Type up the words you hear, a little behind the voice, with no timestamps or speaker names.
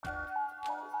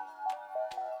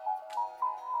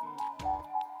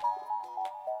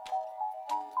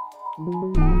The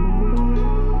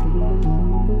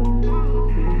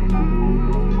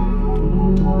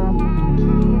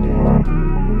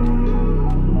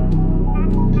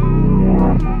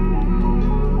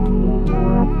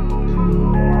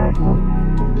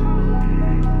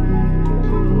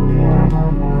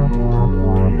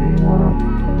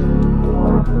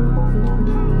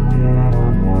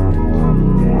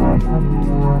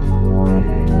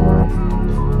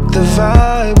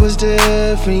vibe was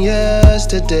different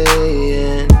yesterday,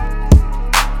 and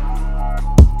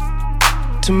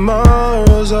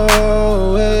tomorrow's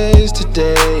always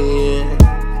today.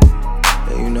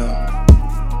 And you know,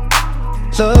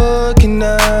 looking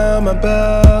out my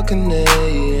balcony,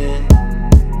 and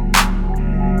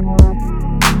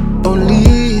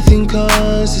only thing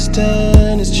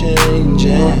consistent is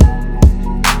changing.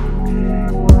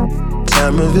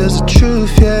 Time reveals the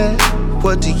truth, yeah.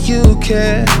 What do you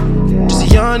care? Just a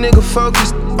young nigga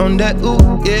focused on that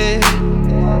ooh, yeah.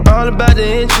 All about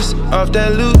the interest off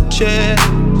that loot, yeah.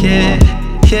 Yeah,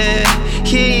 yeah,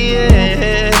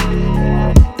 yeah.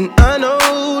 And I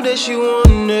know that she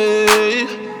want it,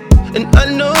 and I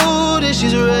know that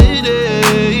she's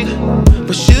ready,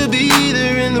 but she'll be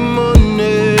there in the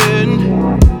morning.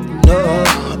 No,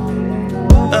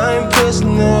 I ain't pressed,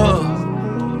 no.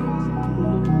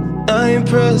 I ain't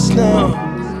pressed, no.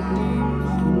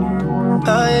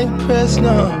 I ain't pressed,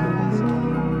 no.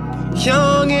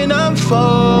 Young and I'm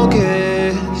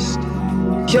focused.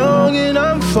 Young and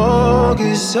I'm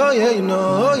focused. Oh yeah, you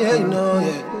know, oh yeah, you know,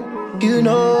 yeah. You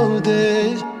know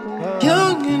this.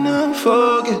 Young and I'm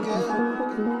focused.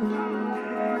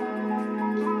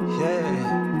 Yeah,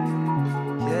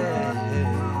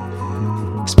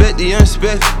 yeah. Expect the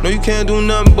unexpected. No, you can't do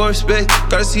nothing but respect.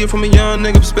 Gotta see it from a young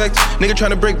nigga perspective. Nigga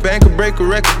tryna break bank or break a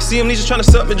record. See him, he's just tryna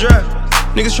suck me dry.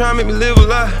 Niggas tryna make me live a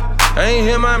lie. I ain't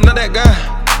him, I'm not that guy.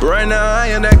 But right now, I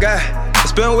am that guy. I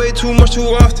spend way too much too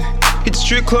often. Hit the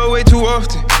strip club way too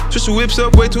often. Switch the whips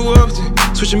up way too often.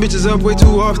 Switching bitches up way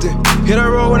too often. Hit that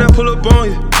roll when I pull up on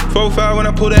you. 4-5 when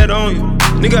I pull that on you.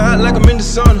 Nigga hot like I'm in the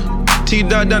sauna.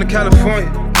 T-dot down to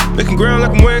California. Making ground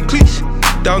like I'm wearing cleats.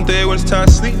 Down there when it's time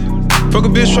to sleep. Fuck a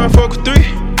bitch tryna fuck with 3.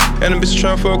 And a bitch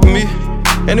tryna fuck with me.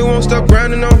 And they won't stop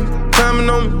grinding on me. Timing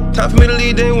on me. Time for me to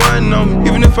lead, they ain't whining on me.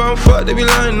 Even if I don't fuck, they be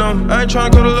lying on me. I ain't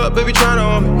tryna cuddle up, baby, tryna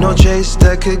on me. No chase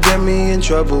that could get me in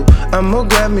trouble. I'ma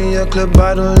grab me a clip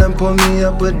bottle and pour me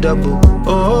up a double.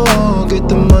 Oh, get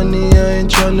the money, I ain't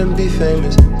tryna be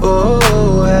famous.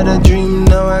 Oh, had a dream,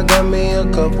 now I got me a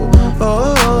couple.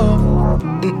 Oh,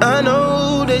 and I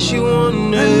know that she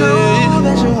want it.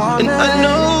 And I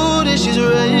know that she's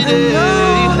ready.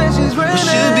 But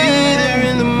she'll be there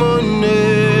in the morning.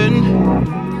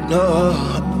 No,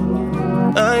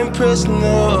 I ain't pressed,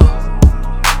 no.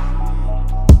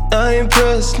 I ain't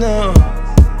pressed, no.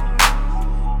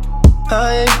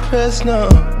 I ain't pressed, no.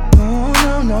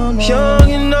 No.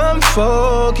 Young and I'm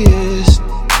focused.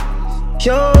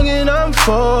 Young and I'm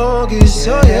focused.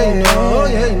 Oh yeah, you know, oh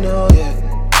yeah, you know, yeah.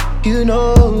 You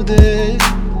know this.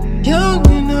 Young